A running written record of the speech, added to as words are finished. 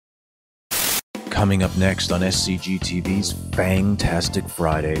Coming up next on SCGTV's Fangtastic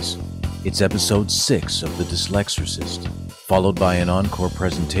Fridays, it's episode 6 of The Dyslexorcist, followed by an encore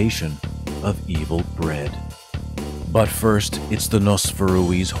presentation of Evil Bread. But first, it's the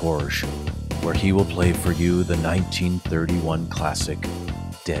Nosferui's Horror Show, where he will play for you the 1931 classic,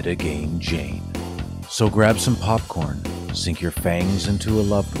 Dead Again Jayne. So grab some popcorn, sink your fangs into a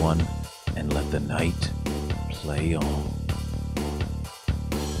loved one, and let the night play on.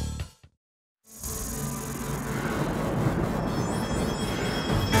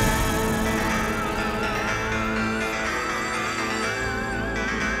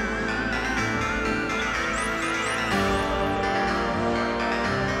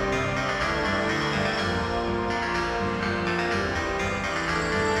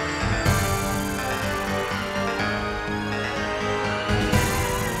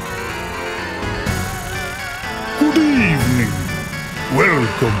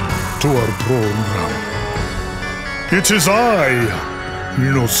 Welcome to our program. It is I,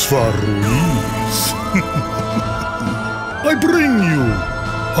 Nosferuis. I bring you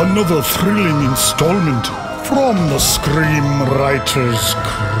another thrilling installment from the Screem writer's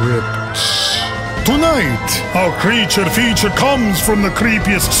crypt. Tonight, our creature feature comes from the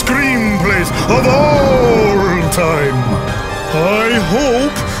creepiest screenplays of all time. I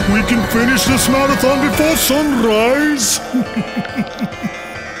hope we can finish this marathon before sunrise.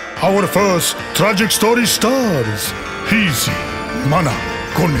 Our first tragic story stars Hiisi, Mana,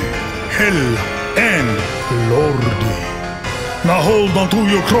 Kone, Hell, and Lordi. Now hold on to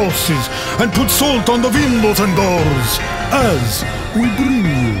your crosses and put salt on the windows and doors as we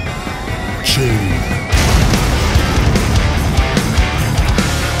bring